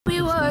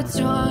what's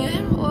wrong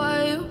and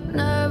why you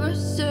never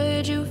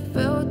said you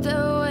felt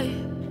that way.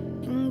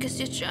 And guess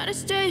you're trying to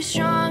stay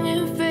strong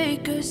and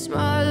fake a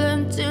smile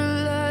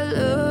until I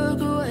look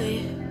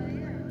away.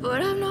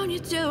 But I've known you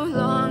too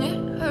long,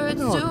 it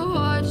hurts to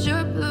watch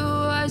your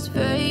blue eyes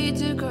fade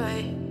to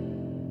gray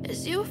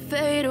as you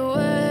fade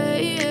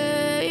away,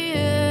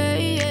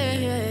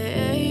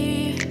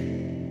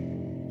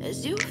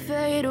 as you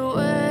fade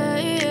away.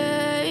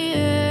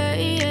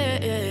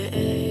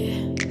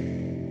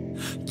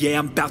 Yeah,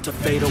 I'm about to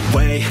fade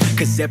away,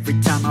 cause every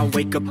time I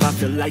wake up I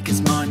feel like it's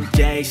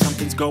Monday.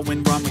 Something's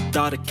going wrong with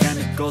all the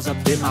chemicals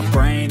up in my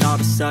brain. All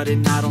of a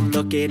sudden I don't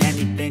look at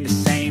anything the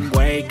same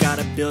way. Got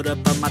a buildup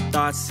of my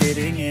thoughts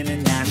sitting in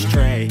an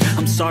ashtray.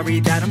 I'm sorry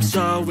that I'm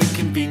so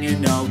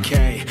inconvenient,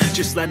 okay.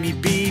 Just let me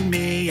be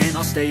me and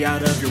I'll stay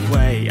out of your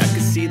way. I can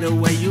see the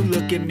way you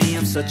look at me,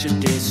 I'm such a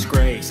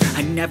disgrace.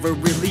 I never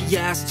really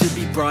asked to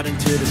be brought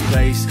into this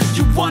place.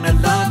 You wanna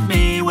love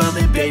me? Well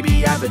then baby,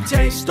 have a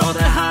taste. All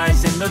the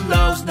highs and the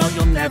lows, no,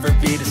 you'll never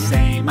be the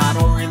same. I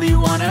don't really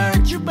wanna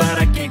hurt you, but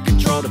I can't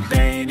control the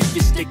pain. If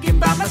you're sticking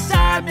by my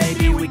side,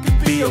 maybe we could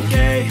be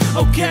okay.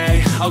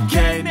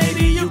 Okay,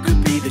 maybe you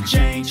could be the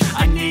change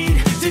I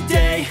need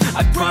today.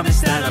 I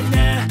promise that I've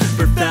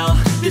never felt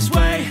this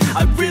way.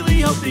 I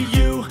really hope that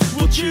you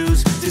will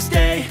choose to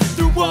stay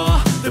through all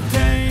the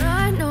pain.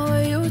 I know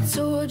you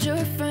told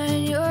your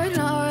friend you're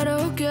not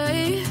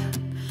okay,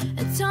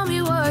 and tell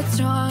me what's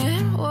wrong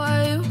and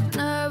why you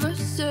never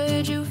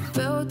said you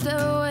felt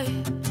that way.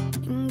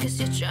 Guess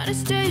you're trying to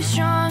stay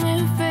strong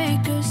and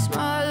fake a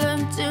smile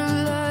until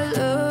I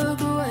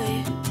look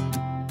away.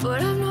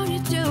 But I've known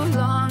you too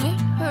long, it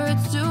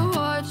hurts to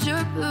watch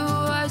your blue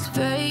eyes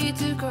fade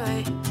to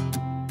gray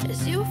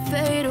as you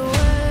fade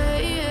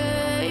away,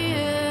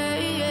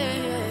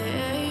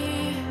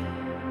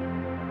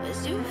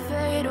 as you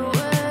fade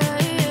away,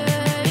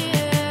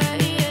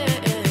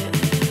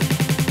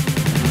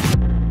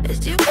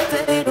 as you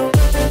fade away.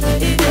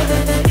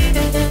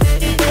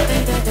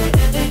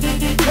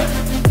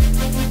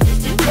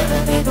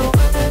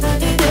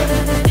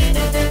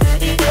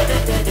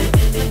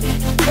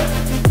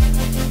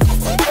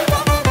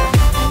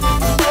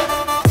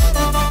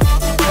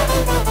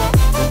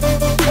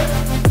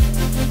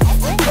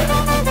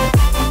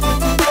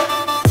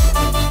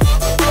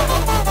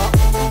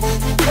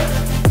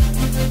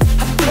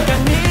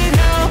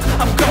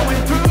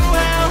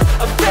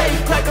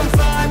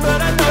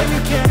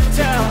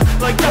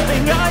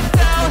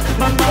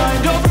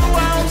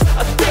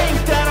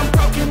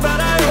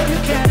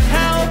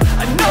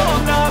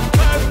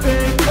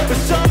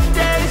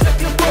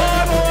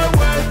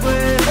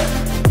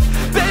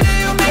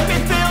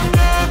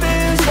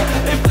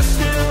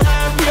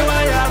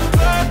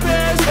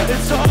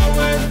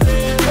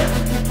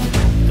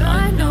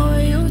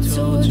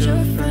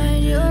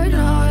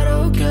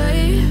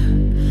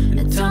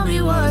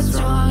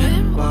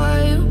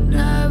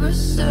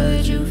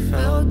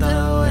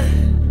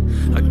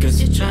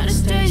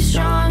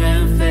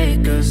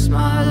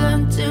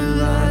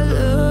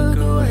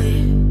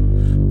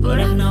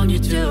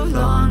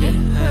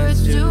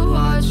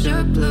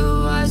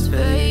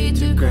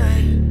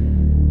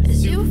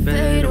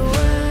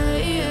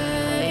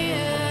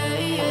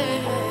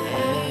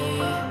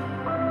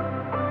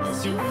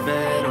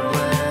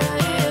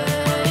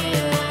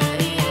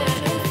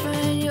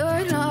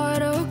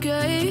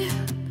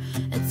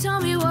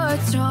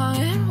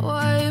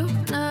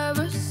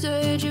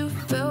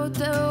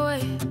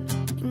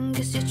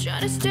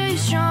 Trying to stay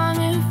strong